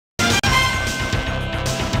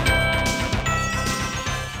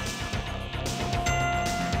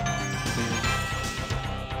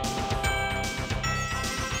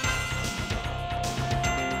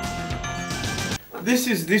This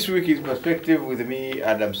is This Week in Perspective with me,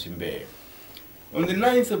 Adam Simbe. On the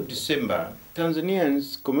 9th of December,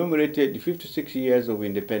 Tanzanians commemorated 56 years of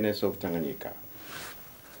independence of Tanganyika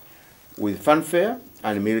with fanfare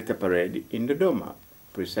and military parade in Dodoma,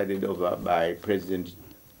 presided over by President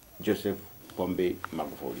Joseph Pombe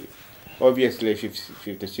Magufuli. Obviously,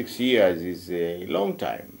 56 years is a long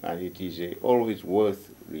time, and it is always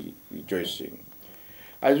worth rejoicing.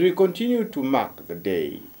 As we continue to mark the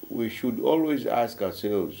day, we should always ask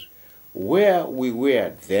ourselves where we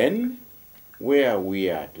were then, where we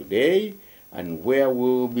are today, and where we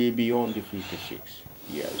will be beyond the 56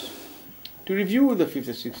 years. To review the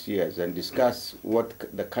 56 years and discuss what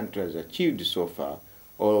the country has achieved so far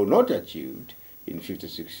or not achieved in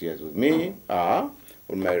 56 years with me are,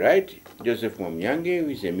 on my right, Joseph Mwamnyange, who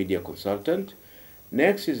is a media consultant.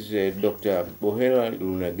 Next is Dr. Bohela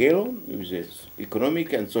Lunagelo, who is an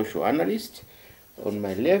economic and social analyst. On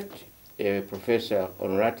my left, Professor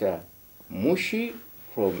Honorata Mushi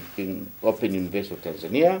from Open University of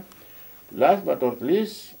Tanzania. Last but not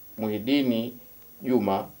least, Muhidini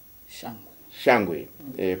Juma Shangwe,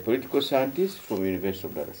 a political scientist from University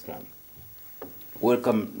of Dar es Salaam.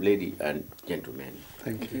 Welcome, ladies and gentlemen.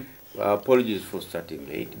 Thank you. Apologies for starting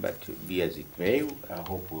late, but be as it may, I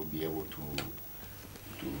hope we'll be able to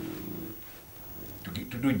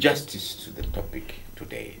do justice to the topic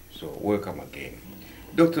today. So welcome again.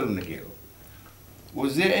 Dr. Lunagelo,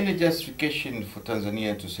 was there any justification for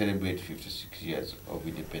Tanzania to celebrate 56 years of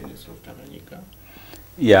independence of Tanganyika?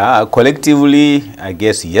 Yeah, collectively, I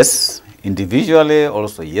guess yes. Individually,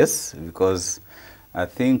 also yes, because I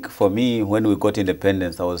think for me, when we got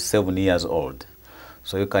independence, I was 7 years old.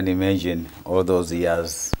 So you can imagine all those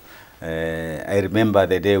years. I remember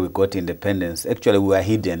the day we got independence. Actually, we were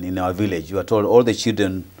hidden in our village. We were told all the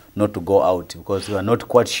children not to go out because we were not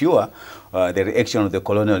quite sure the reaction of the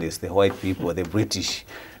colonialists, the white people, the British.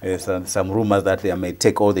 Some rumors that they may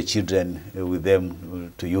take all the children with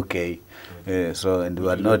them to UK. And we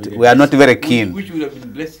are not very keen. Which would have been a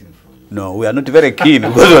blessing for you. No, we are not very keen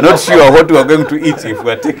because we are not sure what we are going to eat if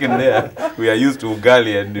we are taken there. We are used to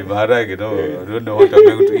ugali and maharage, we don't know what we are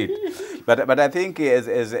going to eat. But I think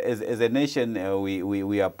as a nation,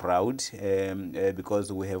 we are proud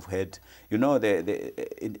because we have had, the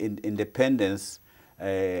independence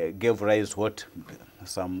gave rise to what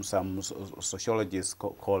some sociologists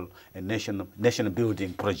call a nation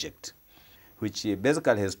building project, which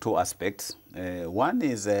basically has two aspects. One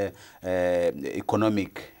is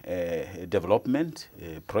economic development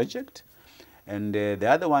project, and the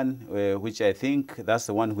other one, which I think that's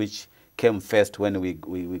the one which came first when we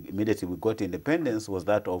immediately got independence, was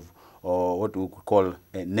that of what we could call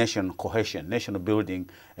nation cohesion, nation building,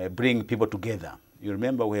 bring people together. You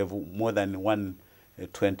remember we have more than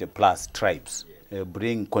 120 plus tribes.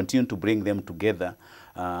 Continue to bring them together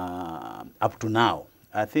up to now.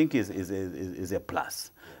 I think is a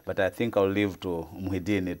plus. But I think I'll leave to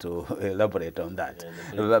Muhidini to elaborate on that.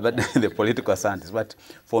 But the political scientist. But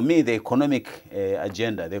for me, the economic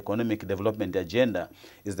agenda, the economic development agenda,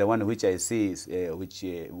 is the one which I see is, which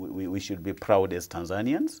we should be proud as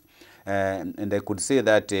Tanzanians. And I could say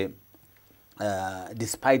that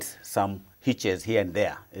despite some hitches here and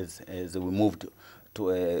there, as we moved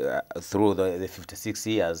through the 56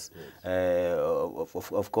 years,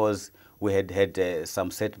 of course, we had some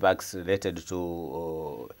setbacks related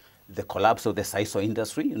to the collapse of the sisal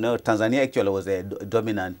industry. Tanzania actually was a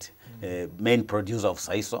dominant main producer of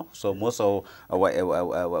sisal, so most of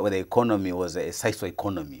the economy was a sisal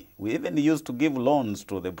economy. We even used to give loans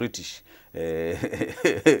to the British.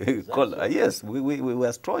 Yes, we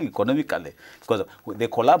were strong economically because the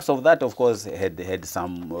collapse of that, of course, had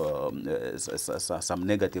some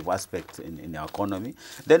negative aspects in our economy.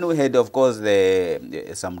 Then we had, of course,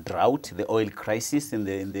 some drought, the oil crisis in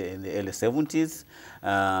the early 70s,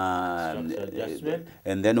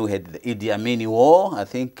 and then we had the Idi Amin war. I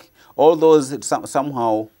think all those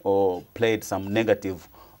somehow played some negative,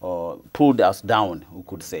 pulled us down, we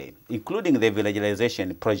could say, including the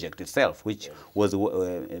villageization project itself, which was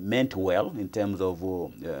meant well in terms of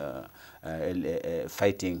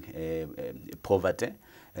fighting poverty.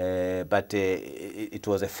 But it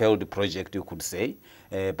was a failed project, you could say.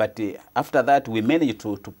 But after that, we managed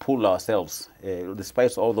to pull ourselves,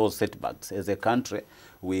 despite all those setbacks. As a country,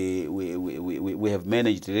 we have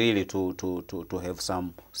managed really to have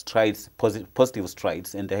some strides, positive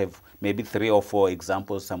strides, and I have maybe 3 or 4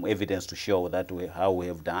 examples, some evidence to show that how we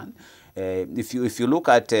have done. If you look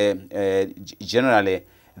at generally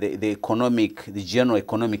the general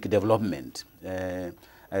economic development,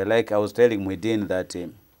 like I was telling Muhideen that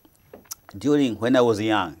during when I was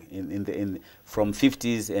young, from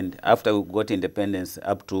 50s and after we got independence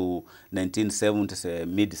up to 1970s,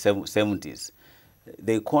 mid 70s,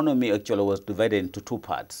 the economy actually was divided into two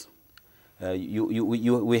parts.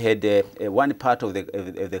 We had one part of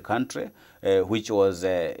the country which was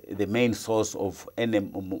the main source of any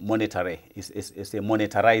monetary, is a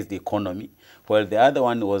monetarized economy, while the other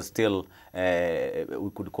one was still, we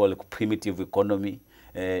could call it primitive economy.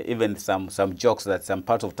 Even some jokes that some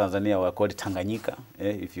parts of Tanzania were called Tanganyika,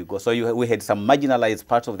 if you go. So we had some marginalized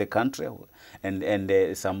parts of the country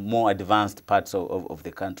and some more advanced parts of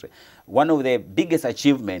the country. One of the biggest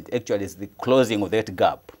achievements actually is the closing of that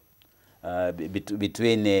gap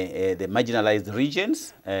between the marginalized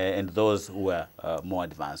regions and those who are more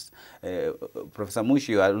advanced. Professor Mushi,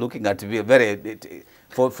 you are looking at me very,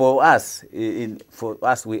 for us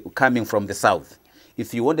coming from the south,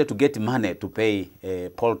 if you wanted to get money to pay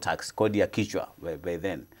poll tax, kodi ya kichwa by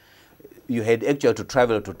then, you had actually to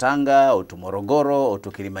travel to Tanga or to Morogoro or to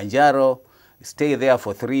Kilimanjaro, stay there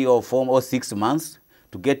for 3 or 4 or 6 months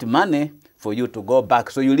to get money for you to go back.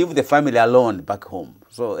 So you leave the family alone back home.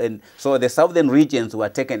 So the southern regions were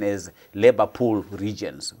taken as labor pool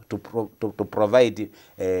regions to provide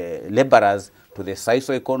laborers to the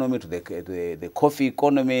sisal economy, to the coffee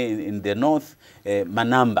economy in the north,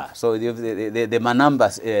 Manamba. So the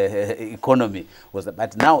Manamba's economy was,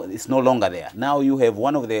 but now it's no longer there. Now you have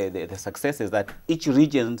one of the successes that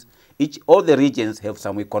all the regions have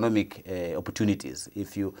some economic opportunities.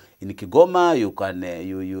 If you in Kigoma, you can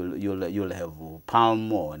you'll have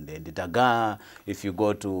palm and the dagaa. If you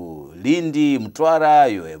go to Lindi,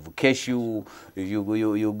 Mtwara, you have cashew. If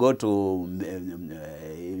you go to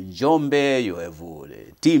Njombe, you have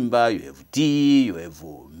timber, you have tea, you have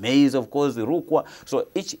maize, of course, Rukwa. So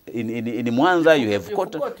each in Mwanza you have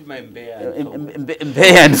cotton.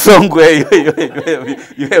 Mbeya and Songwe,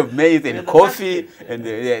 you have maize and coffee and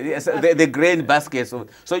the grain baskets.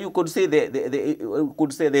 So you could say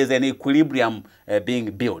there's an equilibrium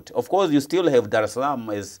being built. Of course, you still have Dar es Salaam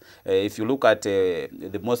as if you look at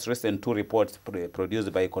the most recent 2 reports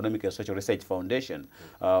produced by Economic and Social Research Foundation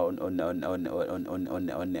on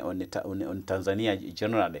Tanzania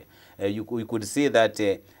generally, you could see that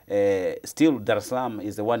still Dar es Salaam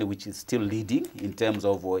is the one which is still leading in terms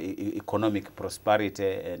of economic prosperity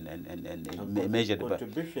and measured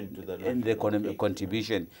contribution to the economic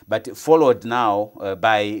contribution, but followed now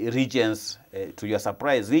by regions. To your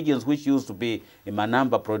surprise, regions which used to be in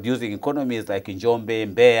Manamba producing economies like Njombe,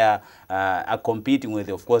 Mbeya, are competing with,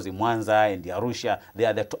 of course, Mwanza and Arusha. They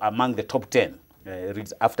are among the top 10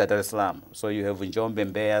 after Dar es Salaam. So you have Njombe,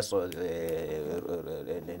 Mbeya,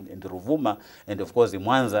 and Ruvuma, and of course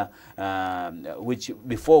Mwanza, which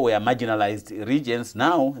before were marginalized regions.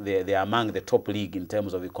 Now they are among the top league in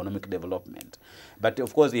terms of economic development. But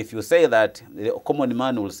of course, if you say that, the common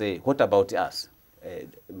man will say, what about us?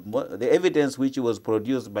 The evidence which was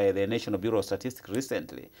produced by the National Bureau of Statistics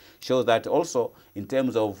recently shows that also in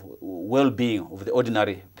terms of well-being of the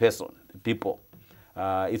ordinary people,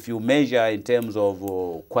 if you measure in terms of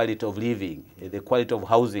quality of living, the quality of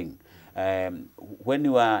housing, when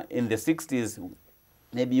you are in the 60s,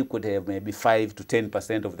 maybe you could have maybe 5 to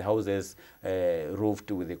 10% of the houses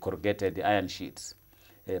roofed with the corrugated iron sheets.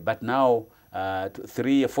 But now,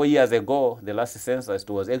 3 or 4 years ago, the last census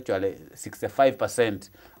was actually 65%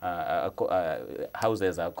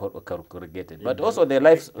 houses are corrugated. But also the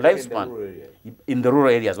lifespan in the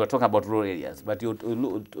rural areas. We're talking about rural areas. But you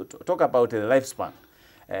talk about the lifespan.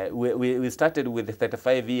 We started with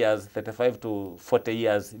 35 to 40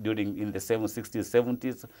 years in the 60s,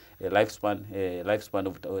 70s, lifespan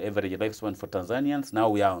of average lifespan for Tanzanians. Now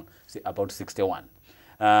we are about 61.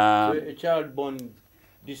 So a child born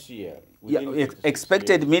this year,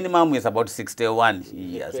 expected minimum is about 61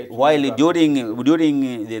 years. While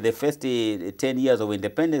during the first 10 years of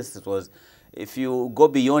independence, it was, if you go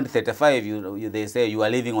beyond 35, they say you are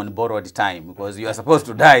living on borrowed time because you are supposed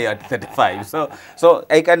to die at 35. So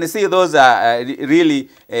I can see those are really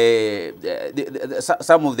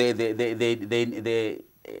some of the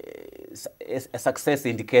success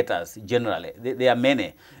indicators generally. There are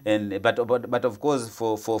many, but of course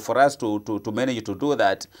for us to manage to do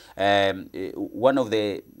that, one of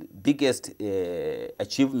the biggest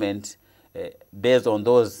achievement based on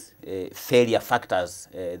those failure factors,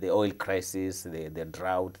 the oil crisis, the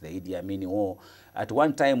drought, the Idi Amin war. At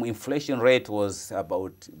one time, inflation rate was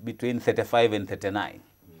about between 35 and 39.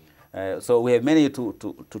 So we have managed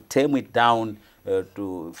to tame it down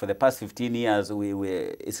for the past 15 years,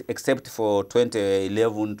 except for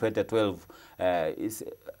 2011, 2012,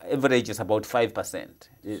 average is about 5%.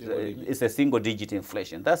 It's a single-digit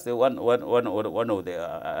inflation. That's the one of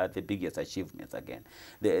the biggest achievements. Again,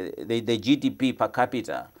 the GDP per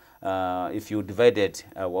capita, if you divided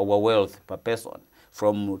our wealth per person,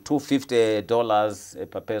 from $250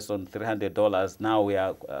 per person, $300. Now we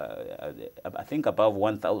are, I think, above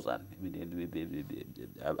 1,000,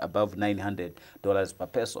 above $900 per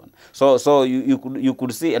person. So you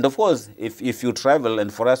could see, and of course, if you travel,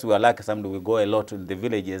 and for us we are lucky, sometimes we go a lot in the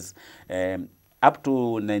villages. Up to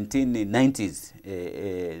 1990s,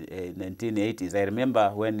 1980s, I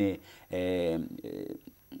remember when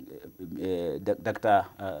Dr.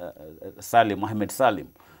 Mohammed Salim,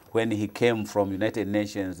 when he came from United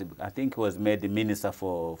Nations, I think he was made the minister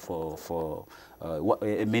a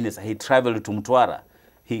minister. He traveled to Mtwara.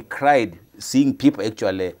 He cried seeing people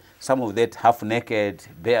actually, some of that half-naked,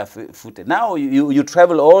 barefooted. Now you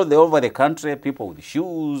travel all over the country, people with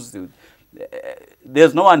shoes.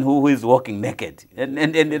 There's no one who is walking naked. And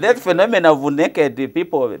that phenomenon of naked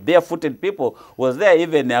people, barefooted people, was there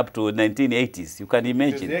even up to 1980s. You can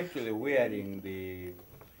imagine. He was actually wearing the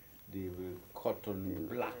cotton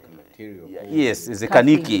black material. Yes, it's a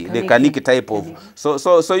kaniki type of.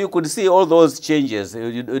 So you could see all those changes.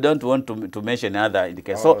 You don't want to mention other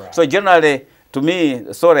indicators. So generally, to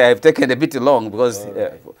me, sorry, I've taken a bit long because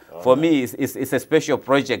for me, it's a special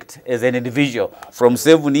project as an individual. From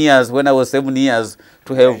 7 years, when I was 7 years,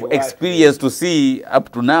 to have experience to see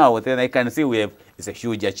up to now, then I can see it's a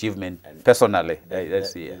huge achievement personally.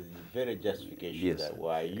 That's very justification that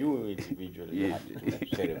why you individually have to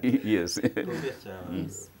celebrate. Yes. Professor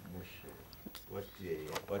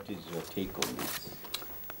what is your take on this?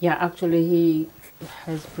 Yeah, actually he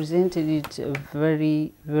has presented it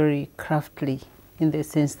very, very craftily, in the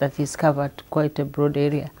sense that he's covered quite a broad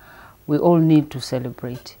area. We all need to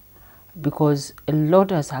celebrate because a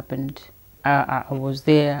lot has happened. I was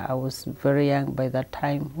there, I was very young by that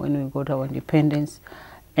time when we got our independence.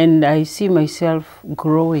 And I see myself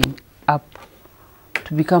growing up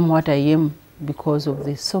to become what I am because of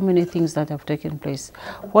the so many things that have taken place.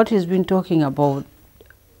 What he's been talking about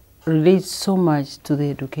relates so much to the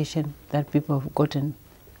education that people have gotten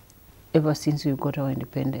ever since we got our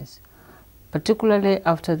independence, particularly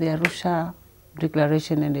after the Arusha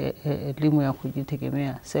Declaration and the elimu ya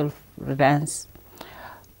kujitegemea, self-reliance,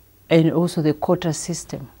 and also the quota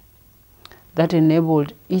system that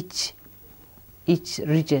enabled each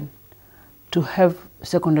region to have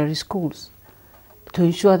secondary schools, to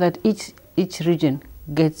ensure that each region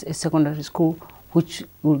gets a secondary school which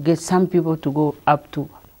will get some people to go up to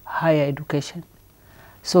higher education.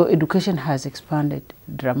 So education has expanded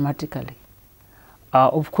dramatically.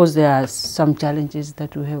 Of course, there are some challenges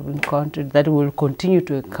that we have encountered that we will continue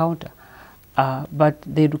to encounter, but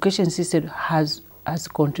the education system has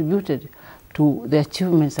contributed to the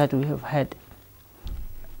achievements that we have had,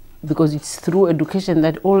 because it's through education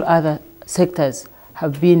that all other sectors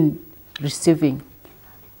have been receiving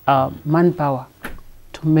manpower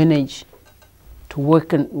to manage, to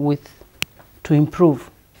work with, to improve,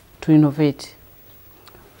 to innovate.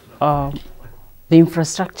 The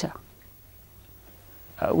infrastructure.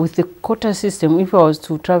 With the quota system, if I was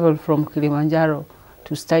to travel from Kilimanjaro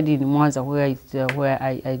to study in Mwanza, where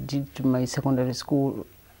I did my secondary school,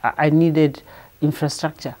 I needed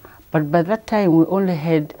infrastructure. But by that time, we only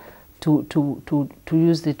had to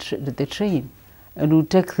use the train, and it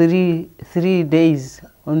would take three days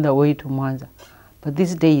on the way to Mwanza. But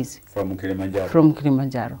these days, from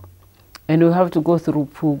Kilimanjaro, and we have to go through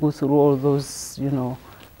all those,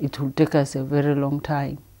 it will take us a very long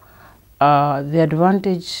time. The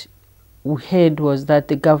advantage we had was that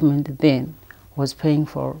the government then was paying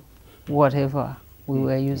for whatever we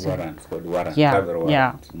were using. Warrant,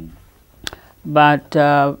 yeah. But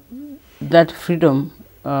that freedom,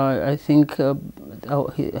 I think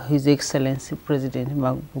His Excellency President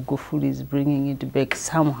Magufuli is bringing it back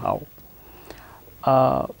somehow.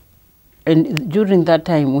 And during that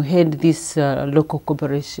time, we had these local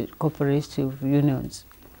cooperative unions,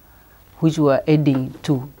 which were adding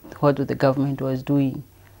to what the government was doing.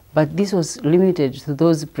 But this was limited to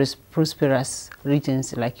those prosperous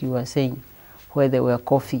regions, like you were saying, where there were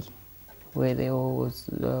coffee, where there was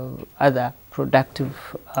other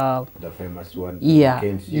productive... the famous one.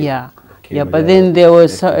 Yeah. But then there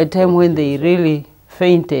was a time when they really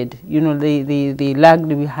fainted. They lagged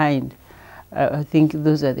behind. I think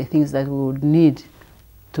those are the things that we would need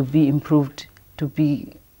to be improved, to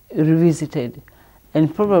be revisited,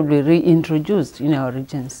 and probably reintroduced in our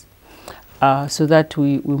regions. so that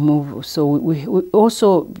we move. So we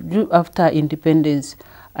also, after independence,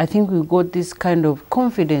 I think we got this kind of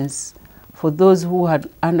confidence for those who had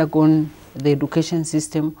undergone the education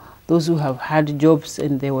system, those who have had jobs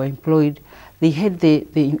and they were employed. They had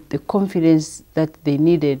the confidence that they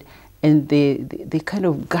needed and the kind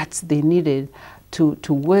of guts they needed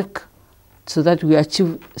to work so that we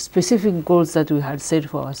achieve specific goals that we had set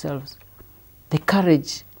for ourselves. The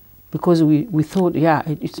courage, because we thought, yeah,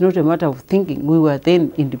 it's not a matter of thinking. We were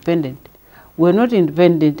then independent. We're not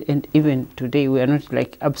independent, and even today we are not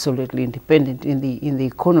like absolutely independent in the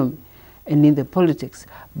economy and in the politics,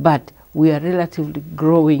 but we are relatively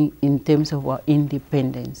growing in terms of our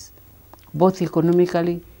independence, both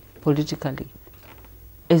economically, politically,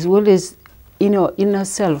 as well as in our inner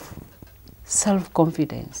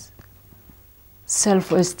self-confidence,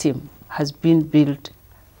 self-esteem has been built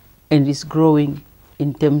and is growing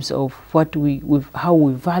in terms of what how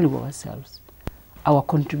we value ourselves, our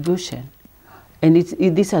contribution. And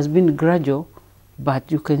this has been gradual,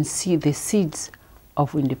 but you can see the seeds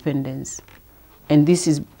of independence. And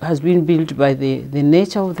this has been built by the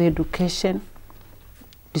nature of the education,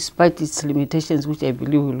 despite its limitations, which I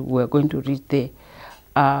believe we're going to reach there.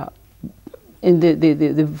 And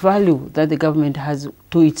the value that the government has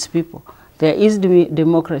to its people. There is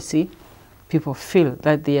democracy. People feel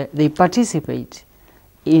that they participate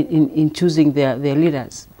in choosing their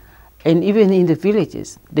leaders. And even in the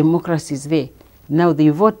villages, democracy is there. Now they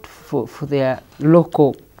vote for their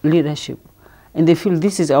local leadership. And they feel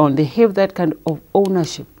this is our own. They have that kind of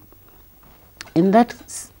ownership. And that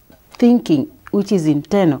thinking, which is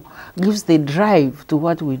internal, gives the drive to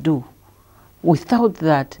what we do. Without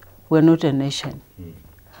that, we're not a nation.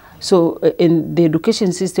 So in the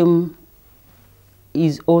education system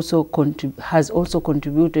has also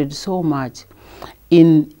contributed so much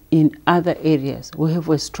in other areas. We have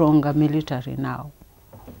a stronger military now.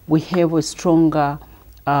 We have a stronger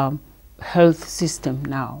health system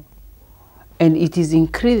now. And it is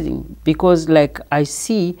increasing because, like I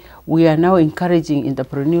see, we are now encouraging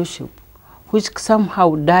entrepreneurship, which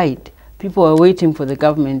somehow died. People are waiting for the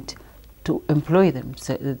government to employ them.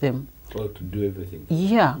 Or to do everything.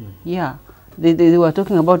 Yeah, yeah. They were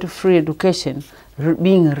talking about free education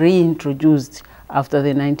being reintroduced after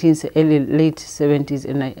the late 70s,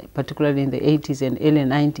 and particularly in the 80s and early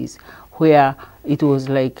 90s, where it was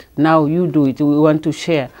like, now you do it, we want to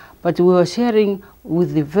share. But we were sharing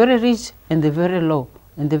with the very rich and the very low.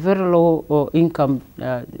 And the very low income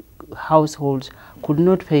households could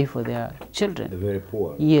not pay for their children. The very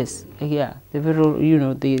poor. Yes, yeah. The very,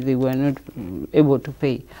 they were not able to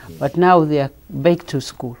pay. But now they are back to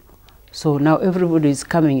school. So now everybody is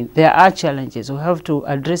coming in. There are challenges. We have to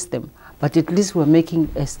address them. But at least we're making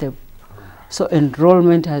a step. So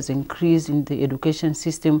enrollment has increased in the education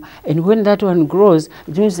system. And when that one grows,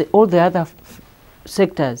 it means that all the other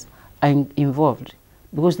sectors are involved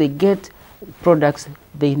because they get products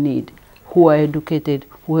they need, who are educated,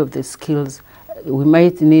 who have the skills. We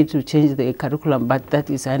might need to change the curriculum, but that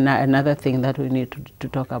is another thing that we need to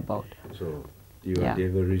talk about. So you have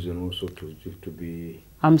a reason also to be...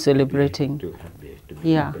 I'm celebrating. To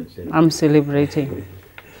be I'm celebrating.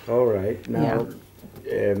 All right. Now,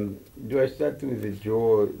 do I start with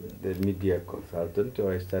Joe, the media consultant,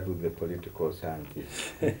 or I start with the political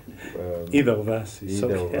scientist? Either of us.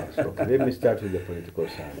 Either of us. Okay, let me start with the political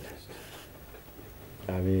scientist.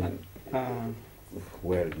 I mean,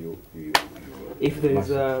 well, you if there is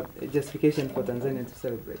a justification for Tanzania to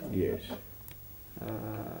celebrate. Yes.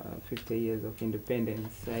 50 years of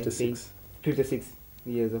independence. 56. I think 56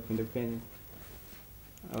 years of independence.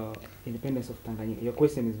 Independence of Tanganyika. Your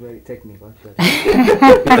question is very technical, actually.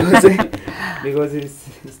 because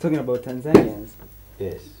it's talking about Tanzanians.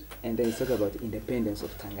 Yes. And then it's talking about independence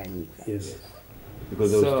of Tanganyika. Yes.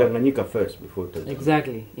 Because there was Tanganyika first before Tanzania.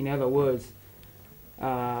 Exactly. In other words,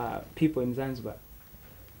 people in Zanzibar,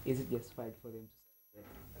 is it justified for them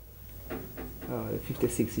to celebrate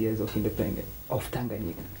 56 years of independence of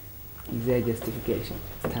Tanganyika? Is there justification?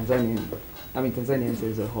 Tanzanians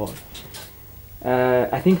as a whole.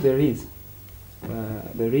 I think there is.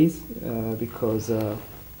 There is because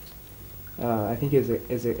I think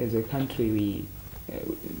as a country we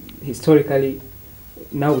historically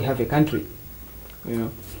now we have a country.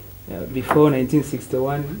 Before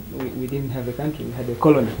 1961 we didn't have a country. We had a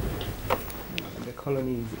colony. The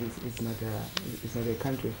colony is not a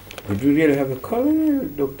country. Did we really have a colony,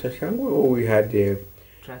 Dr. Shangwa, or we had a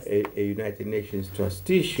United Nations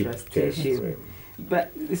trusteeship?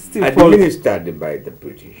 but it still administered by the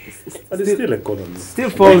British. But it's still a colony. Still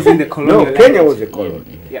falls in the colonial. No, Kenya was a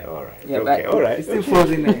colony. Yeah. All right. Yeah, Okay. All right. It still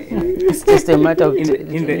falls in It's just a matter of in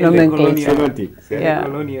the nomenclature. colonial, Semantics. Yeah.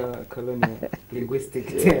 colonial linguistic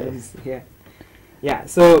terms. Yeah. Yeah.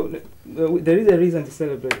 So there is a reason to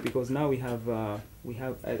celebrate, because now we have,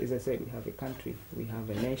 as I said, we have a country, we have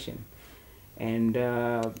a nation, and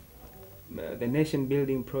the nation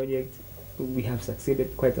building project, we have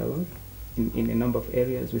succeeded quite a lot in a number of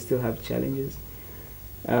areas. We still have challenges.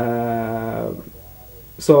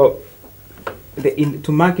 So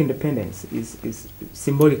to mark independence is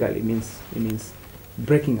symbolically it means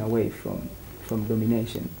breaking away from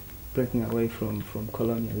domination, breaking away from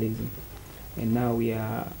colonialism, and now we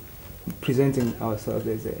are presenting ourselves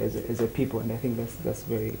as a people, and I think that's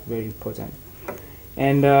very, very important.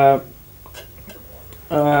 And for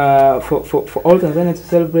all Tanzania to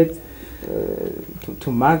celebrate,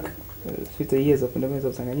 to mark 50 years of independence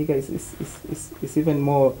of Tanganyika is even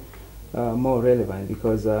more relevant,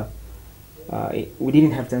 because we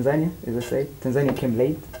didn't have Tanzania, as I said. Tanzania came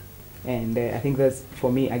late, and I think that's,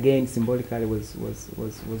 for me, again, symbolically was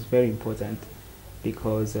very important,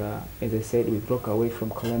 because as I said, we broke away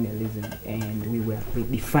from colonialism and we were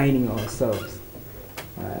redefining ourselves.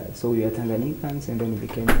 So we were Tanganyikans, and then we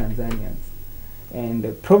became Tanzanians.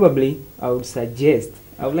 And probably I would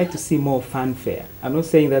like to see more fanfare. I'm not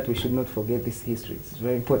saying that we should not forget this history. It's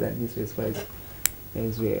very important history as far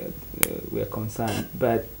as we are concerned.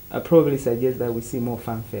 But I probably suggest that we see more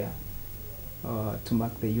fanfare to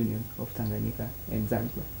mark the union of Tanganyika and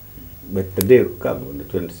Zanzibar. But the day will come on the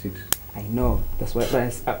 26th. I know. That's what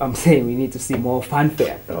I'm saying. We need to see more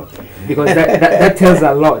fanfare. Okay. Because that tells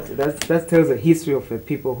a lot. That tells a history of the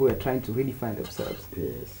people who are trying to redefine themselves.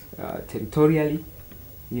 Yes. Territorially,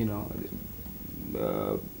 you know.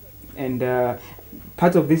 And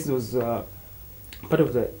part of this was, part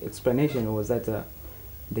of the explanation was that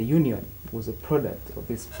the union was a product of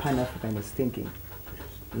this Pan-Africanist thinking,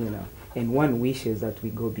 you know. And one wishes that we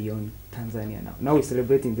go beyond Tanzania now. Now we're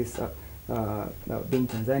celebrating this being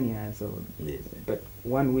Tanzania, so Yes. but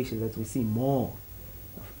one wishes that we see more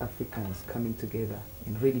of Africans coming together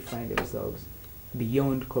and redefine themselves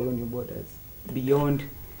beyond colonial borders, beyond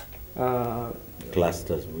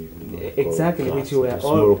Clusters. exactly, clusters, which were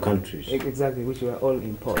small all countries. exactly, which were all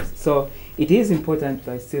imposed. So it is important,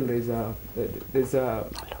 but still there's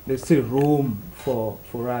still room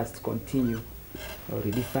for us to continue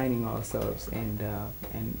redefining ourselves and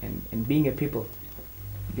being a people.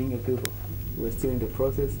 Being a people, we're still in the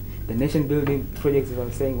process. The nation building project, as I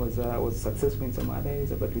was saying, was successful in some other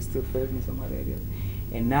areas, but we still failed in some other areas.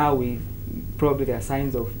 And now probably there are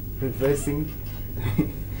signs of reversing,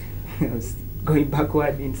 going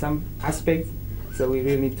backward in some aspects. So we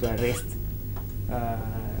really need to arrest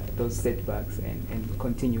those setbacks and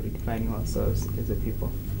continue redefining ourselves as a people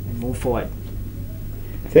and move forward.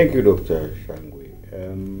 Thank you, Dr. Shangwe.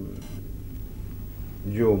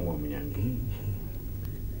 Joe Mwamnyangi,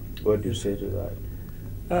 what do you say to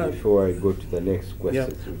that? Before I go to the next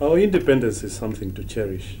question. Yeah, our independence is something to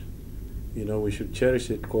cherish. You know, we should cherish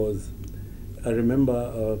it, because I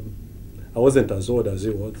remember I wasn't as old as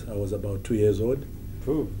he was. I was about 2 years old.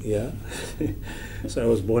 Ooh. Yeah. So I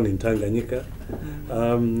was born in Tanganyika.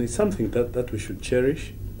 It's something that we should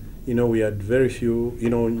cherish. You know, we had very few, you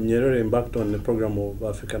know, Nyerere embarked on the program of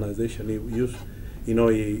Africanization.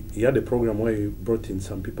 He had a program where he brought in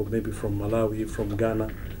some people, maybe from Malawi, from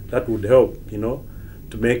Ghana. That would help, you know,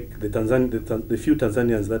 to make the few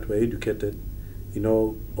Tanzanians that were educated, you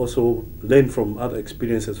know, also learn from other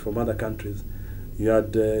experiences from other countries. You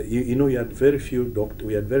had, you had very few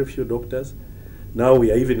we had very few doctors. Now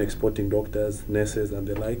we are even exporting doctors, nurses, and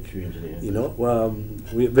the like. You know,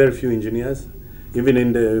 we have very few engineers. Even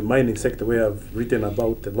in the mining sector, we have written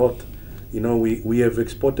about a lot. You know, we have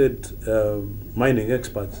exported mining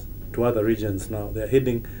experts to other regions now. They're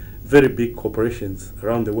heading very big corporations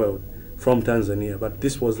around the world from Tanzania, but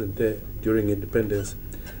this wasn't there during independence.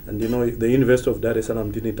 And you know, the University of Dar es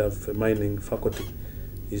Salaam didn't have a mining faculty.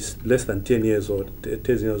 It's less than 10 years old,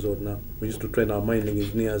 10 years old now. We used to train our mining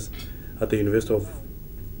engineers at the University of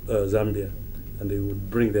Zambia, and they would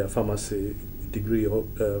bring their pharmacy degree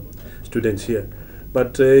students here.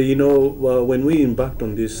 But you know, when we embarked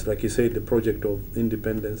on this, like you said, the project of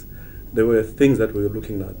independence, there were things that we were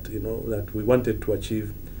looking at, you know, that we wanted to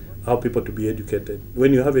achieve, how people to be educated.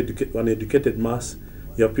 When you have an educated mass,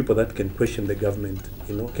 you have people that can question the government,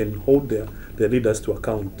 you know, can hold their leaders to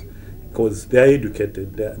account, because they are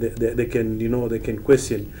educated. They can, you know, they can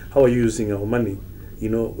question, how are you using our money, you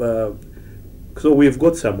know. So we've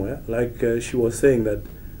got somewhere, like she was saying, that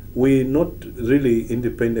we're not really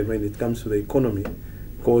independent when it comes to the economy,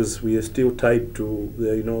 because we are still tied to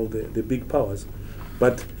the big powers.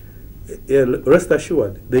 But rest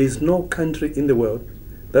assured, there is no country in the world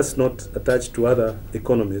that's not attached to other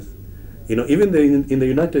economies. Even in the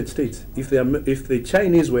United States, if the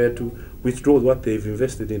Chinese were to withdraw what they've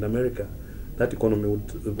invested in America, that economy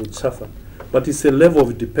would suffer. But it's a level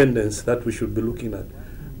of dependence that we should be looking at.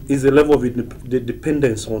 Is the level of the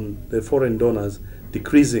dependence on the foreign donors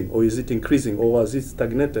decreasing, or is it increasing, or has it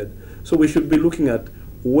stagnated? So we should be looking at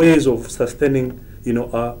ways of sustaining,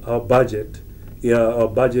 our budget. Our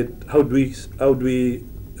budget. How do we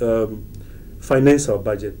finance our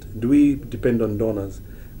budget? Do we depend on donors?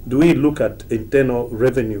 Do we look at internal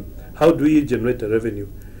revenue? How do we generate a revenue?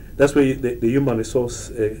 That's where the human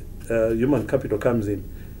resource, human capital comes in.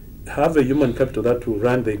 Have a human capital that will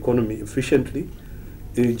run the economy efficiently,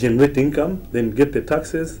 generate income, then get the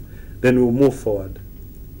taxes, then we'll move forward.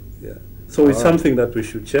 Yeah. So it's something that we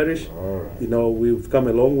should cherish. We've come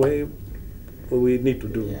a long way. We need to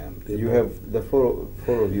do. Yeah. You have the four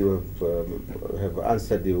of you have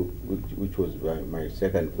answered which was my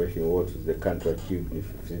second question. What is the country achieved in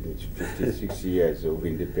 56 years of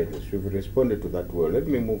independence? You've responded to that well. Let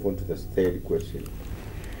me move on to the third question.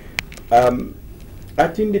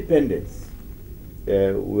 At independence,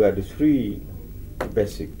 we had three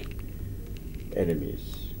basic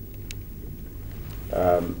enemies: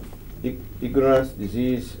 ignorance,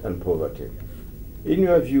 disease, and poverty. In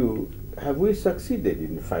your view, have we succeeded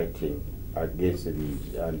in fighting against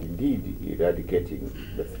these and indeed eradicating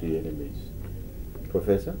the three enemies?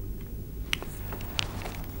 Professor?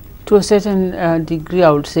 To a certain degree,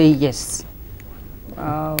 I would say yes.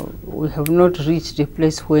 We have not reached a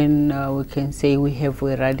place when we can say we have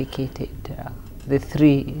eradicated the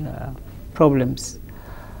three problems.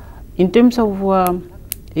 In terms of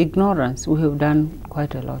ignorance, we have done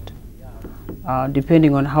quite a lot.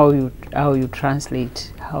 Depending on how you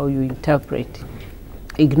translate, how you interpret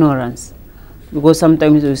ignorance. Because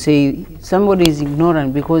sometimes you say somebody is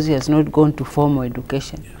ignorant because he has not gone to formal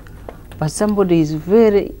education. But somebody is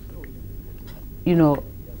very,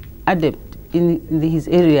 adept in his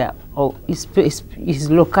area or his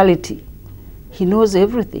locality. He knows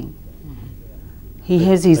everything. He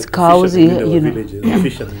has his cows, they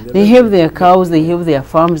have their cows, they have their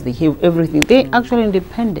farms, they have everything. They're actually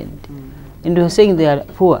independent. And you're saying they are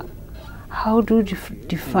poor. How do you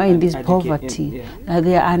define this poverty?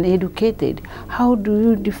 They are uneducated. How do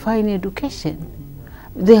you define education?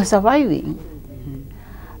 They are surviving.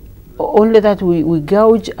 Only that we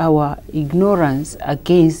gouge our ignorance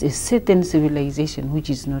against a certain civilization which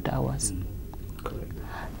is not ours.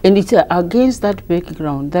 And it's against that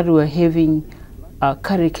background that we're having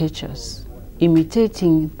caricatures,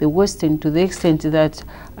 imitating the Western to the extent that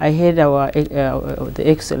I heard the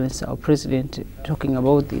Excellence, our President, talking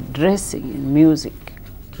about the dressing in music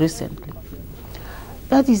recently.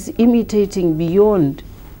 That is imitating beyond.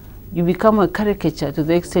 You become a caricature to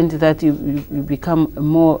the extent that you become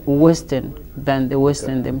more Western than the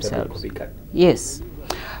Western themselves. Yes.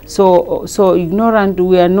 So ignorant,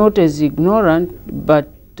 we are not as ignorant, but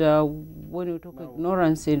when we talk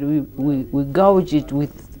ignorance and we gouge it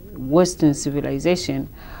with Western civilization,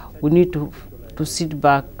 we need to sit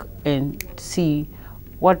back and see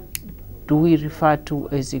what do we refer to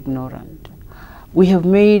as ignorant. We have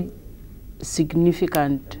made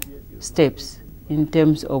significant steps in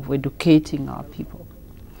terms of educating our people.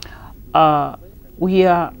 We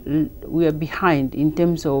are behind in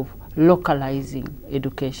terms of localizing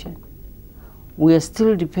education. We are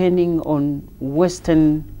still depending on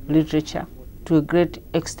Western literature to a great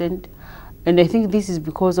extent, and I think this is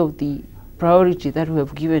because of the priority that we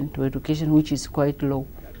have given to education, which is quite low.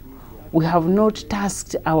 We have not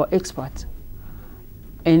tasked our experts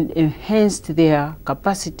and enhanced their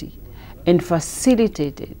capacity and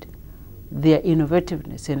facilitated their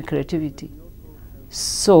innovativeness and creativity.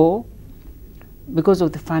 So, because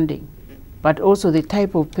of the funding, but also the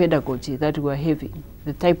type of pedagogy that we are having,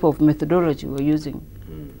 the type of methodology we're using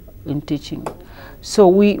in teaching. So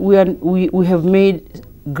we have made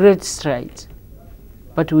great strides,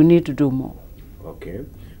 but we need to do more. Okay.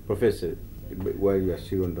 Professor, while you are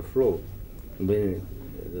still on the floor, then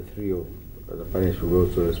the three of the panelists will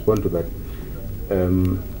also respond to that.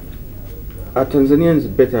 Are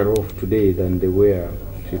Tanzanians better off today than they were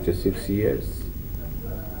 56 years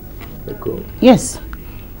ago? Yes.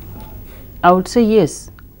 I would say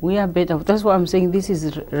yes. We are better. That's why I'm saying this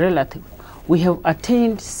is relative. We have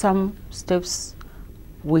attained some steps.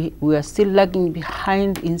 We are still lagging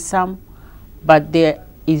behind in some, but there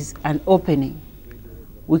is an opening.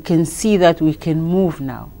 We can see that we can move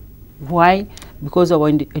now. Why? because our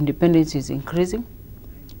independence is increasing,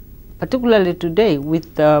 particularly today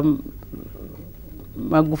with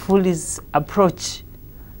Magufuli's approach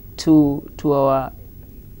to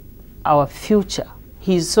our future.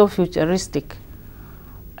 He's so futuristic.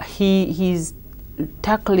 He's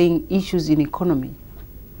tackling issues in economy,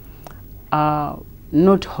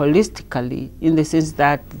 not holistically, in the sense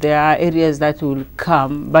that there are areas that will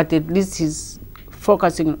come, but at least he's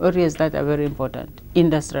focusing on areas that are very important.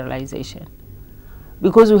 Industrialization.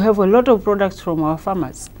 Because we have a lot of products from our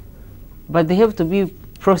farmers, but they have to be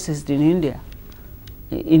processed in India,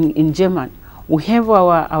 in Germany. We have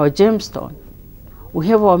our gemstone, we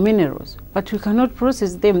have our minerals, but we cannot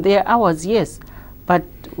process them. They are ours, yes, but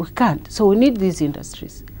we can't. So we need these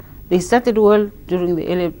industries. They started well during the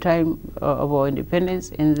early time of our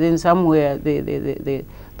independence, and then somewhere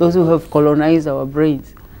those who have colonized our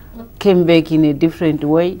brains came back in a different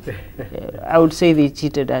way. I would say they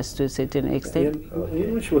cheated us to a certain extent. You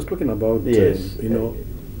know, she was talking about, Yes. you know.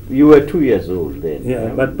 You were 2 years old then. Yeah,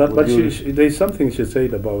 you know? but Would you- there's something she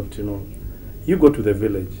said about, you know, you go to the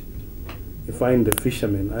village, you find the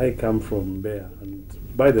fishermen. I come from Mbeya, and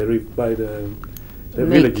by the Lake.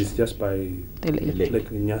 village is just by The lake. Lake. Lake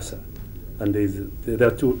Nyasa, and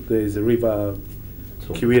there is a river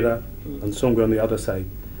So- Kiwira and Songwe on the other side.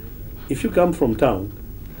 If you come from town,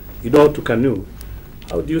 you know how to canoe.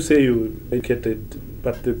 How do you say you educated?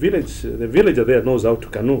 But the villager there knows how to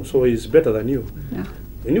canoe, so he's better than you. Yeah.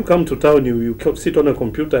 When you come to town, you sit on a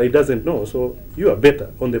computer, he doesn't know, so you are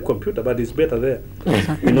better on the computer, but he's better there.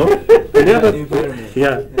 You know? And the other,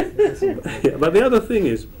 yeah. Yeah. But the other thing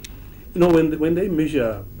is, you know, when they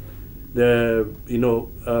measure the, you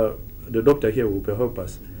know, the doctor here will help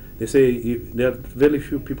us. They say there are very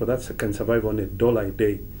few people that can survive on $1 a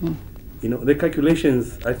day. You know, the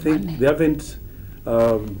calculations, I think they haven't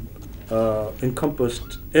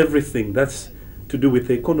encompassed everything that's to do with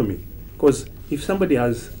the economy. Because if somebody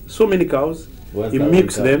has so many cows, he 1,000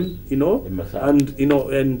 milks cows. them, you know, In Masai. and you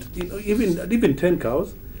know, even 10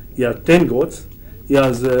 cows, he has 10 goats, he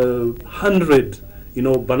has 100, you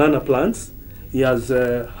know, banana plants, he has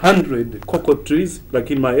 100 cocoa trees.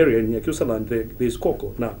 Like in my area in Yakusaland, there's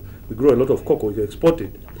cocoa now. We grow a lot of cocoa, we export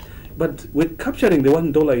it. But with capturing the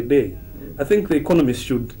 $1 a day, I think the economists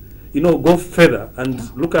should, you know, go further and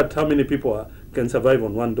look at how many people can survive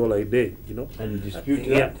on $1 a day, you know. And dispute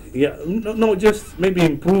Yeah, that. yeah. No, just maybe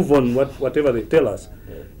improve on whatever they tell us.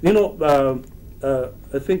 You know,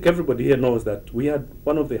 I think everybody here knows that we had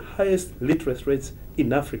one of the highest literacy rates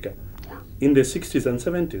in Africa in the 60s and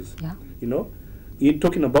 70s. Yeah. You know, in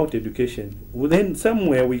talking about education, well, then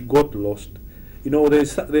somewhere we got lost. You know,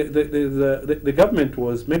 the government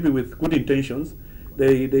was maybe with good intentions.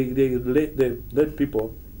 They let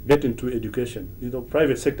people get into education. You know,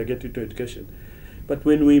 private sector get into education. But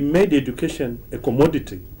when we made education a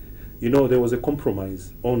commodity, you know, there was a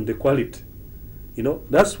compromise on the quality. You know,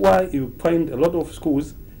 that's why you find a lot of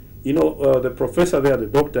schools, you know, the professor there, the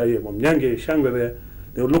doctor here, Mnyange, Shangwe there,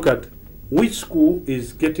 they will look at which school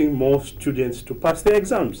is getting more students to pass their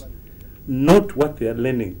exams, not what they are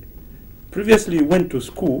learning. Previously, you went to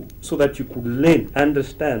school so that you could learn,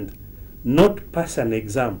 understand, not pass an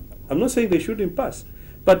exam. I'm not saying they shouldn't pass,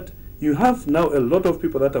 but you have now a lot of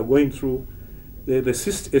people that are going through a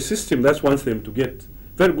system that wants them to get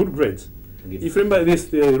very good grades. If you remember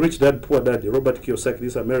this Rich Dad, Poor Dad, Robert Kiyosaki,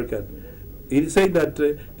 this American, he said that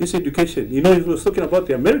this education, you know, he was talking about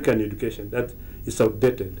the American education, that is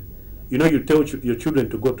outdated. You know, you tell your children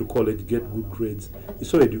to go to college, get good grades.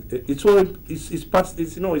 It's past,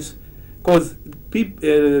 it's, you know, it's because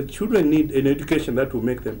children need an education that will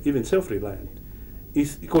make them even self-reliant.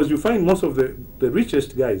 It's because you find most of the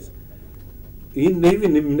richest guys, they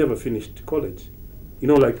even never finished college. You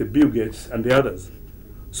know, like the Bill Gates and the others.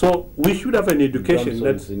 So we should have an education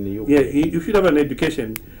Johnson's in the UK. you should have an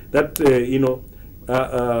education that you know,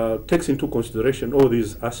 takes into consideration all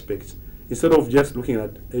these aspects instead of just looking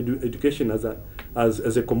at education as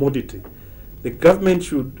a commodity. The government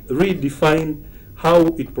should redefine how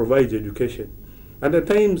it provides education. And at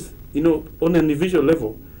times, you know, on an individual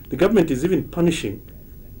level, the government is even punishing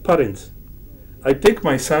parents. I take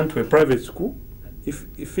my son to a private school. If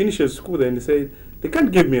he finishes school, then they say, they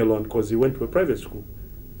can't give me a loan because he went to a private school.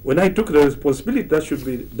 When I took the responsibility that should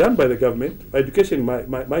be done by the government, by educating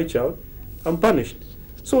my child, I'm punished.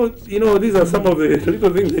 So, you know, these are some of the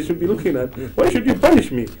little things they should be looking at. Why should you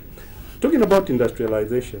punish me? Talking about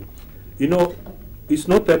industrialization, you know, it's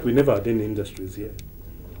not that we never had any industries here.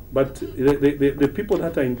 But the people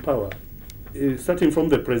that are in power, starting from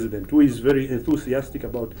the president, who is very enthusiastic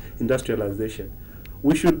about industrialization,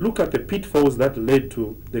 we should look at the pitfalls that led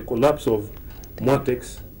to the collapse of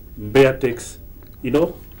Moatex, Mbeatex, you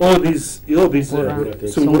know, all these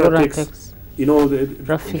Sungura Tex, you know,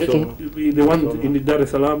 the one in Dar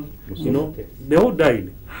es Salaam, you know, they all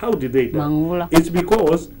died. How did they die? Mangula. It's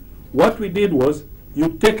because what we did was you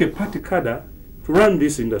take a party cadre to run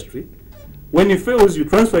this industry. When he fails, you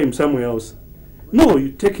transfer him somewhere else. No,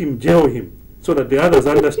 you take him, jail him, so that the others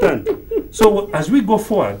understand. So as we go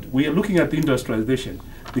forward, we are looking at industrialization.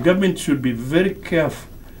 The government should be very careful,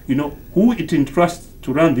 you know, who it entrusts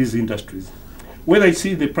to run these industries. Whether it's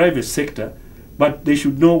in the private sector, but they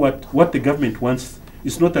should know what the government wants.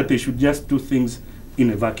 It's not that they should just do things in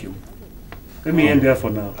a vacuum. Let me end there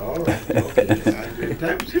for now. All right. Okay.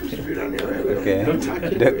 Time seems to be running away. Okay.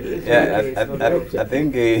 I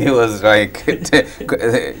think he was like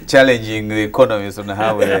challenging the economists on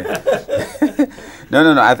how we.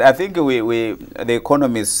 No. I think the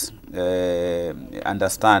economists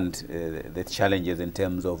understand the challenges in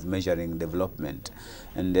terms of measuring development,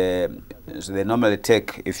 and so they normally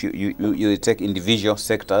take, if you take individual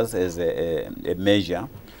sectors as a measure.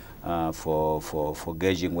 For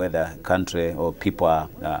gauging whether country or people are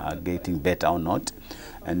getting better or not.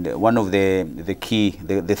 And one of the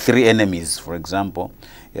three enemies, for example,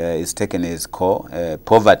 is taken as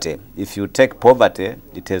poverty. If you take poverty,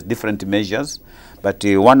 it has different measures, but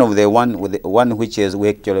one which is we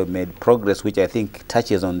actually made progress, which I think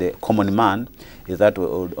touches on the common man, is that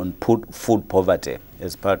on food poverty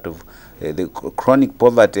as part of the chronic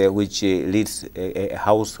poverty, which leads a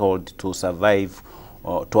household to survive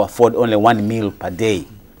or to afford only 1 meal per day,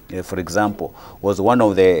 for example, was one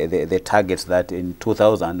of the targets that in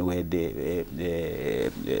 2000 we had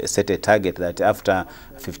set a target that after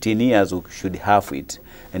 15 years we should have it.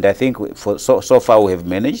 And I think so far we have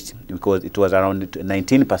managed, because it was around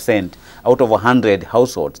 19% out of 100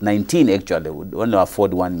 households, 19 actually would only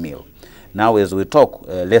afford 1 meal. Now as we talk,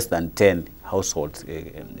 less than 10 households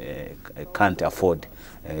can't afford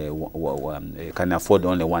can afford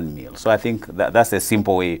only 1 meal. So I think that's a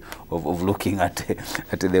simple way of looking at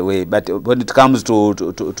the way. But when it comes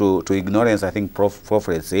to ignorance, I think Prof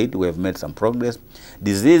has said we have made some progress.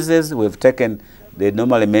 Diseases, we've taken, they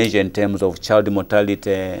normally measure in terms of child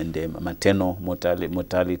mortality and maternal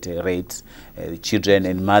mortality rates, children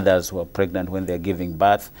and mothers who are pregnant when they're giving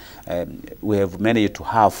birth. We have managed to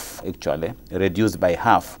half, actually, reduced by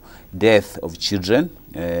half, death of children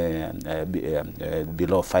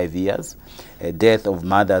below 5 years, death of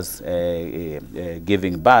mothers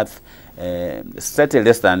giving birth, slightly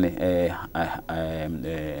less than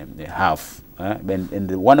half.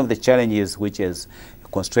 And one of the challenges which is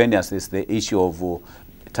constrained us is the issue of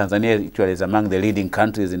Tanzania actually is among the leading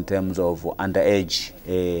countries in terms of underage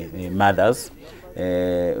mothers,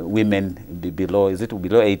 women below, is it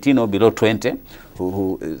below 18 or below 20,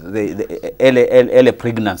 who the early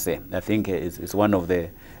pregnancy, I think, is one of the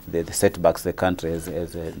setbacks the country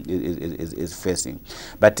is facing.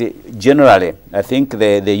 But generally, I think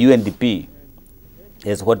the UNDP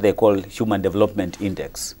is what they call Human Development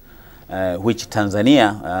Index, which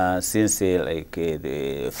Tanzania, since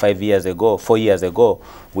 4 years ago,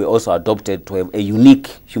 we also adopted to have a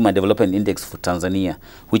unique Human Development Index for Tanzania,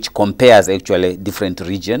 which compares actually different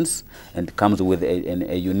regions and comes with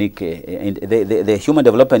a unique, the Human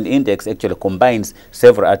Development Index actually combines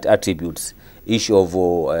several attributes, issue of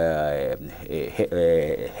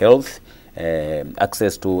health,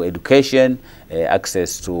 access to education,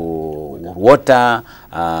 access to water,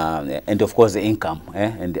 and of course the income,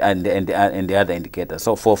 and the other indicators.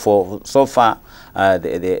 So so far,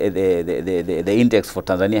 the index for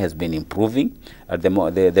Tanzania has been improving.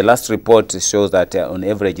 The last report shows that on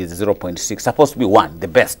average is 0.6, supposed to be 1, the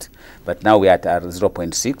best, but now we are at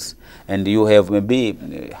 0.6, and you have maybe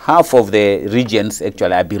half of the regions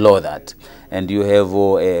actually are below that. And you have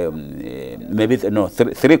maybe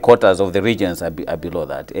 3/4 of the regions are below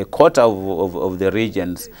that. A quarter of the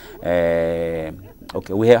regions. Okay,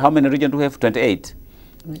 we have, how many regions do we have? 28.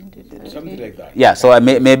 Something like that. Yeah. So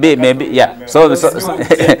maybe yeah. So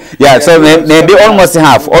yeah. So maybe almost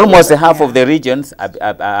half of the regions are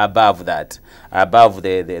above that, above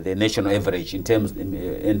the national average in terms.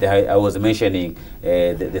 And I was mentioning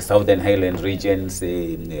the southern highland regions,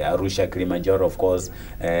 Arusha, Kilimanjaro, of course,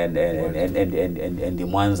 and the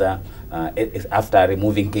Mwanza. After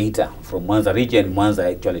removing Geita from Mwanza region, Mwanza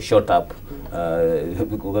actually shot up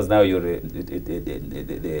because now you're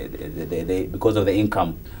because of the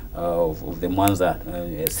income of the Mwanza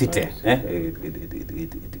city,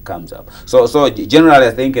 it comes up. So generally,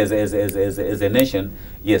 I think as a nation,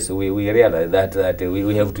 yes, we realize that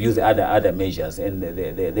we have to use other measures, and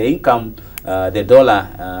the income, the dollar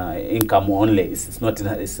income only is not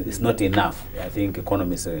enough. I think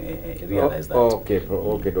economists realize that. Okay,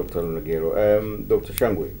 Dr. Nogero. Dr.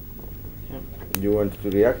 Shangwe, do you want to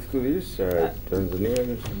react to this?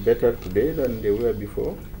 Tanzanians better today than they were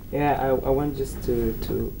before? Yeah, I want just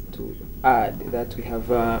to add that we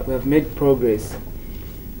have made progress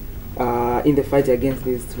in the fight against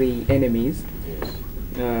these three enemies. Yes.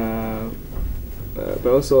 But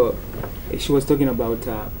also, she was talking about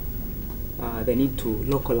the need to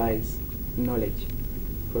localize knowledge.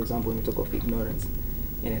 For example, when we talk of ignorance,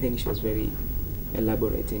 and I think she was very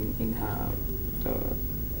elaborate in her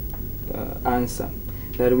answer.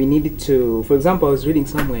 That we needed to, for example, I was reading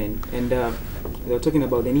somewhere and they were talking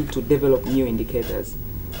about the need to develop new indicators,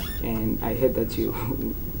 and I heard that you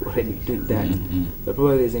already doing that. But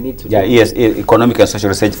probably there's a need to. Yeah, Economic and Social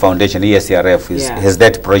Research Foundation (ESRF) has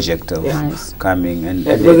that project of coming and.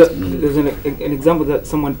 There's an example that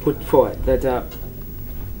someone put forward that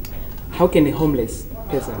how can a homeless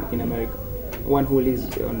person in America, one who lives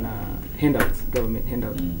on handouts, government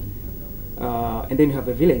handouts, and then you have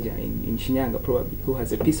a villager in Shinyanga probably who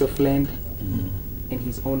has a piece of land and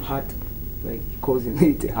his own hut, like he calls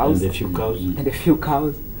it a house, and a few cows. And a few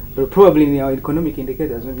cows. But probably in our economic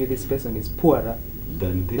indicators, maybe this person is poorer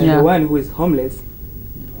than the one who is homeless,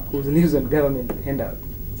 who lives on government handout.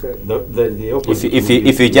 So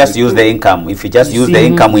if you just use the income,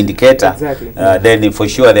 income indicator, exactly. Then for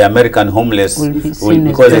sure the American homeless will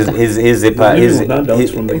because his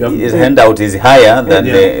handout is higher than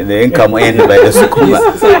the income earned by the Sukuma.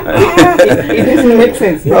 It doesn't make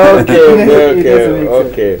sense.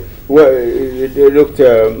 Okay. Well,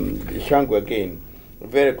 Dr. Shangwe again,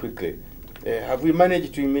 very quickly. Have we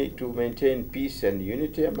managed to maintain peace and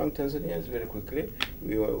unity among Tanzanians very quickly?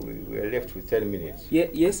 We are left with 10 minutes.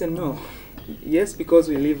 Yes and no. Yes, because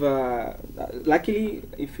we live, luckily,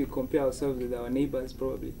 if you compare ourselves with our neighbors,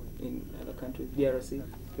 probably in other countries, DRC,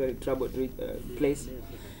 very troubled place.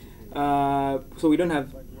 So we don't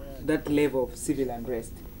have that level of civil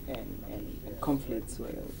unrest and conflicts,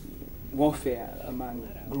 warfare among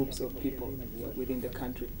groups of people within the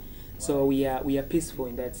country. So we are peaceful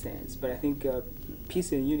in that sense, but I think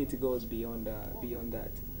peace and unity goes beyond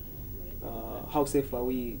that. How safe are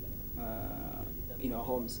we in our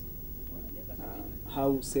homes?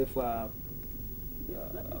 How safe are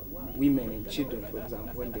women and children, for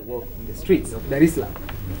example, when they walk in the streets of Dar es Salaam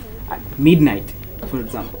at midnight, for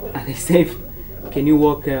example? Are they safe? Can you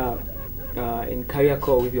walk in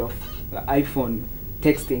Kariakoo with your iPhone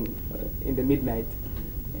texting in the midnight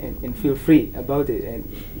and feel free about it? And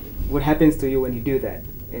what happens to you when you do that?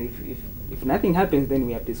 And if nothing happens, then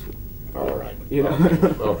we are peaceful. All right. You know.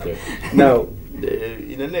 Okay. Now,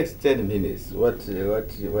 in the next 10 minutes, what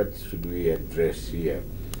should we address here?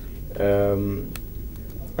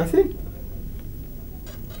 I think.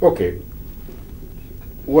 Okay.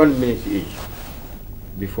 1 minute each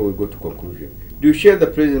before we go to conclusion. Do you share the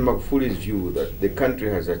President Magufuli's view that the country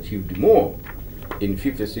has achieved more in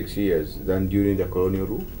 56 years than during the colonial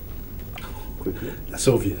rule? Quickly. That's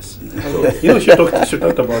obvious. You know, she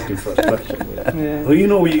talked about infrastructure. Yeah. Well, you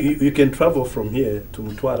know, you can travel from here to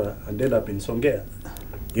Mtwara and end up in Songea.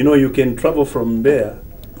 You know, you can travel from there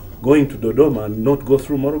going to Dodoma and not go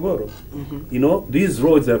through Morogoro. You know, these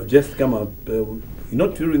roads have just come up,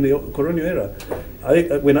 not during the colonial era.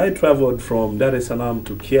 When I traveled from Dar es Salaam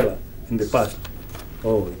to Kiela in the past,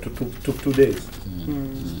 it took 2 days.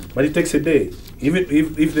 But it takes a day. Even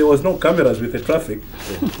if there was no cameras with the traffic,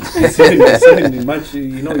 it's even much,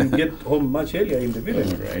 you know, you get home much earlier in the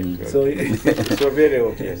village. Right. So, so very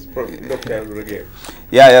obvious. Dr. Ruggiero.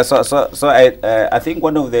 Yeah. So I think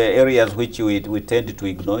one of the areas which we tend to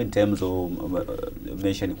ignore in terms of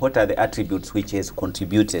mentioning what are the attributes which has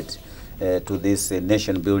contributed to this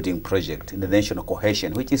nation building project, in the national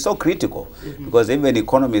cohesion, which is so critical, because even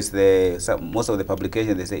economists, most of the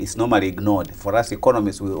publications, they say it's normally ignored. For us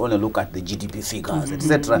economists, we only look at the GDP figures,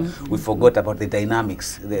 etc. We forgot about the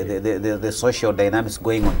dynamics, the social dynamics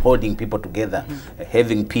going on, holding people together,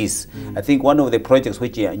 having peace. I think one of the projects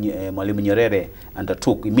which Mwalimu Nyerere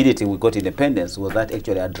undertook immediately we got independence was that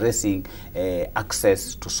actually addressing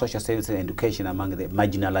access to social services and education among the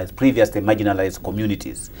previously marginalized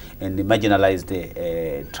communities. And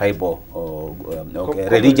marginalized tribal or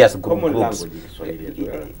religious groups.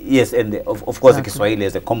 Yes, and of course the Kiswahili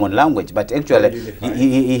is a common language, but actually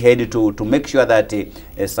he had to make sure that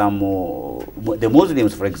the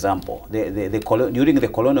Muslims, for example, during the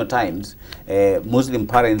colonial times, Muslim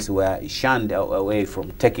parents were shunned away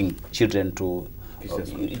from taking children to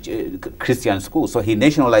Christian schools. So he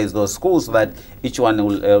nationalized those schools so that each one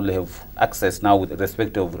will have access now with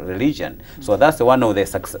respect of religion. So that's one of the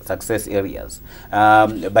success areas.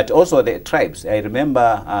 But also the tribes. I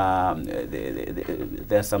remember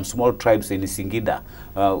there are some small tribes in Singida,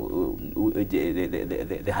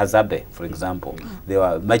 the Hazabe, for example. They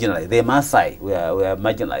were marginalized. The Maasai were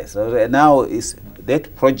marginalized. So now is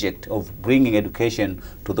that project of bringing education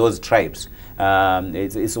to those tribes.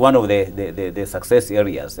 It's one of the success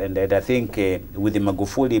areas, and I think with the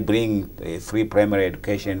Magufuli bring free primary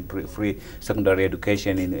education, free secondary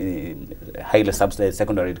education, in highly subsidized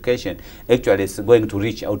secondary education, actually it's going to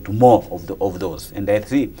reach out to more of those, and I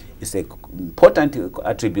think it's an important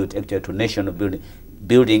attribute actually to national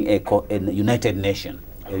building a united nation,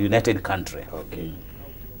 a united country. Okay.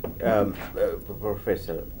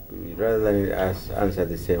 Professor, rather than us answer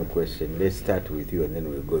the same question, let's start with you and then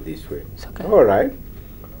we'll go this way. It's okay. All right.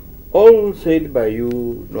 All said by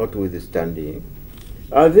you notwithstanding,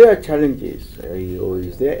 are there challenges or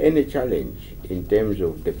is there any challenge in terms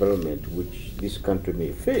of development which this country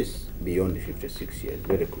may face beyond 56 years?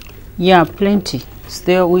 Very quickly. Yeah, plenty.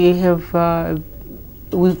 Still, we have, I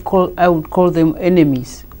would call them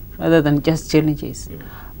enemies rather than just challenges.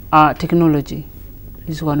 Technology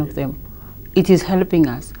is one of them. It is helping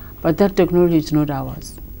us, but that technology is not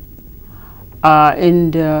ours.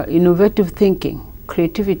 And innovative thinking,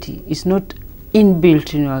 creativity is not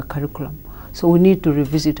inbuilt in our curriculum. So we need to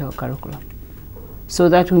revisit our curriculum so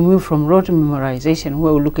that we move from rote memorization,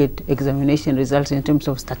 where we look at examination results in terms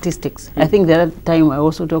of statistics. I think the other time I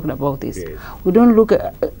also talked about this. Yes. We don't look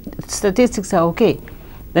at, statistics are okay,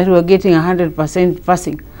 that we're getting 100%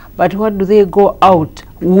 passing, but what do they go out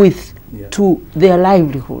with to their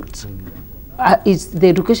livelihoods? It's the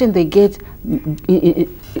education they get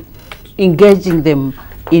engaging them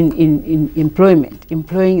in employment,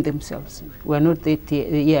 employing themselves. We're not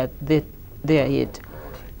there yet.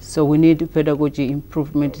 So we need pedagogy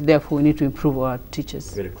improvement, therefore we need to improve our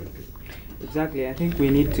teachers. Very quickly. Exactly. I think we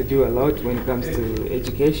need to do a lot when it comes to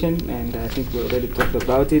education, and I think we already talked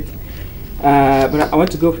about it. But I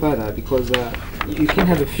want to go further because you can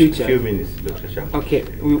have a future. Few minutes, Dr. Shah. Okay,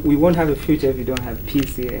 we won't have a future if you don't have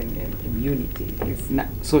peace and unity. It's not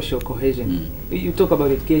social cohesion. You talk about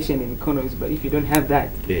education and economies, but if you don't have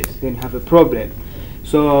that, then you have a problem.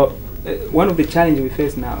 So one of the challenges we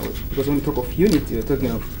face now, because when we talk of unity, we're talking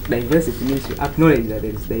of diversity, means you acknowledge that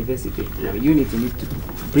there is diversity. Now, unity needs to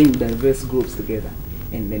bring diverse groups together,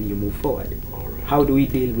 and then you move forward. How do we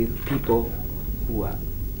deal with people who have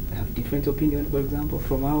different opinions, for example,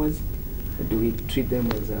 from ours? Do we treat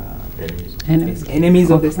them as enemies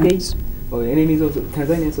of the state or enemies of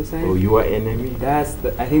Tanzanian society? Oh, you are enemy?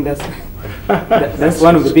 I think that's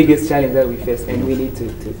one of the biggest challenges that we face, and we need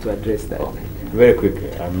to address that. Okay. Very quickly,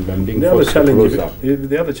 I'm being the forced to close up.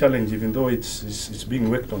 The other challenge, even though it's being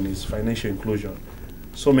worked on, is financial inclusion.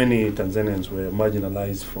 So many Tanzanians were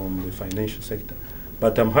marginalized from the financial sector.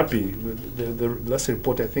 But I'm happy with the last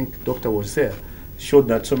report, I think Doctor was there, showed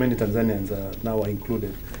that so many Tanzanians are now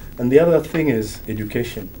included. And the other thing is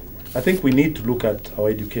education. I think we need to look at our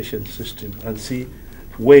education system and see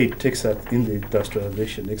where it takes us in the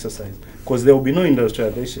industrialization exercise. Because there will be no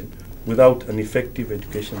industrialization without an effective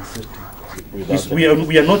education system. We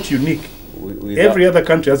are not unique. Every other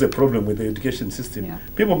country has a problem with the education system. Yeah.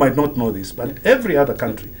 People might not know this, but every other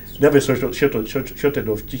country, they have a shortage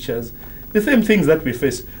of teachers. The same things that we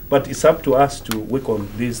face, but it's up to us to work on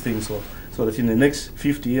these things so that in the next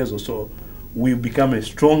 50 years or so, we become a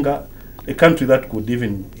country that could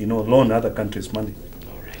even, loan other countries money.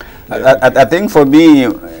 I think for me,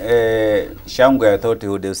 Shangwe, I thought he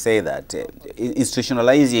would say that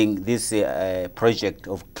institutionalizing this project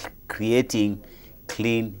of creating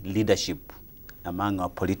clean leadership among our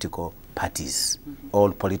political parties,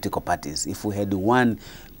 all political parties. If we had one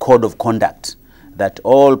code of conduct that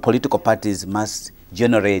all political parties must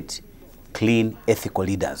generate clean, ethical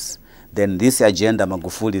leaders, then this agenda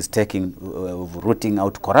Magufuli is taking of rooting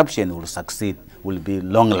out corruption will succeed, will be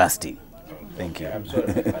long-lasting. Thank you. I'm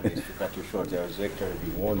sorry to cut you short. I was actually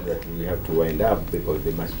being warned that we have to wind up because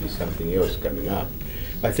there must be something else coming up.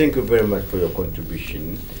 I thank you very much for your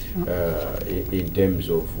contribution in terms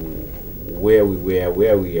of where we were,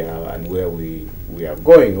 where we are, and where we are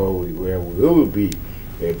going, or where we will be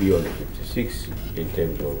beyond 56 in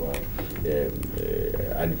terms of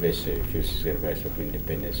anniversary, 50th anniversary of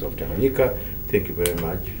independence of Tanganyika. Thank you very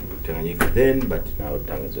much. Tanganyika then, but now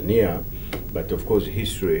Tanzania. But of course,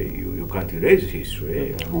 history, you can't erase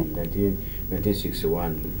history.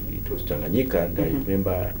 1961, it was Tanganyika, and I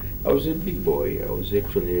remember I was a big boy. I was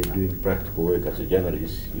actually doing practical work as a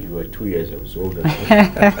journalist. You were 2 years, I was older.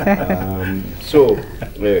 So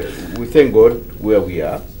we thank God where we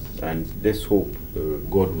are, and let's hope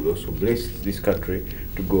God will also bless this country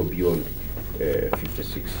to go beyond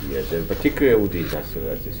 56 years, and particularly with the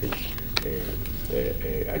industrialization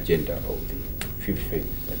agenda of the fifth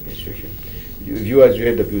administration. Viewers, you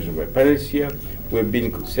heard the views of my panelists here. We've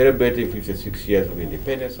been celebrating 56 years of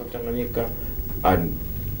independence of Tanganyika, and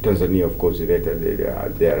Tanzania, of course, later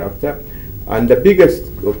thereafter. And the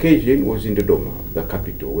biggest occasion was in Dodoma, the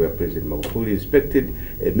capital, where President Magufuli inspected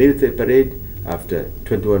a military parade after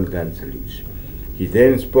 21 gun salutes. He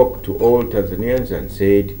then spoke to all Tanzanians and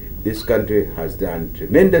said this country has done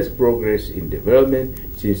tremendous progress in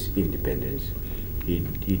development since independence. He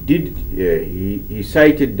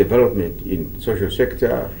cited development in social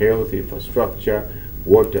sector, health, infrastructure,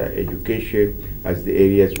 water, education as the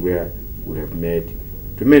areas where we have made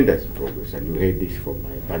tremendous progress, and you heard this from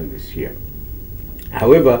my panelists here.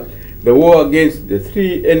 However, the war against the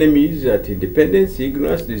three enemies at independence,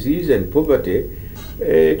 ignorance, disease, and poverty,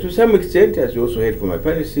 to some extent, as you also heard from my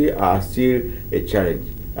panelists here, are still a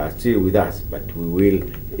challenge, are still with us, but we will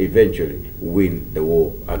eventually win the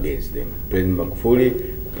war against them. President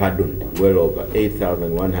Magufuli pardoned well over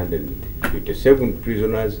 8,157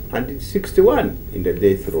 prisoners and 61 in the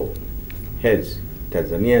death row. Hence,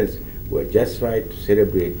 Tanzanians were justified to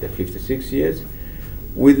celebrate the 56 years.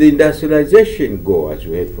 With the industrialization goal, as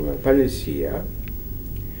we heard from our panelists here,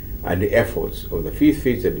 and the efforts of the fifth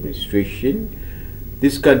phase administration,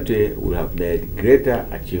 this country will have made greater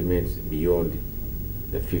achievements beyond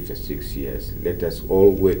the 56 years. Let us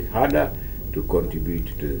all work harder to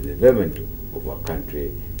contribute to the development of our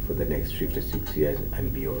country for the next 56 years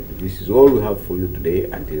and beyond. This is all we have for you today.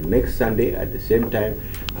 Until next Sunday at the same time,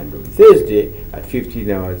 and on Thursday at 15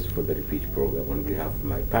 hours for the repeat program. On behalf of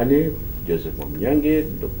my panel, Joseph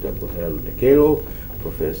Mwamnyange, Dr. Bohera Lundekelo,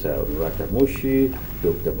 Professor Onurata Mushi,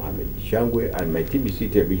 Dr. Mohamed Shangwe, and my TBC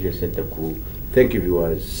Television Center crew. Thank you,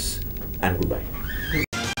 viewers, and goodbye.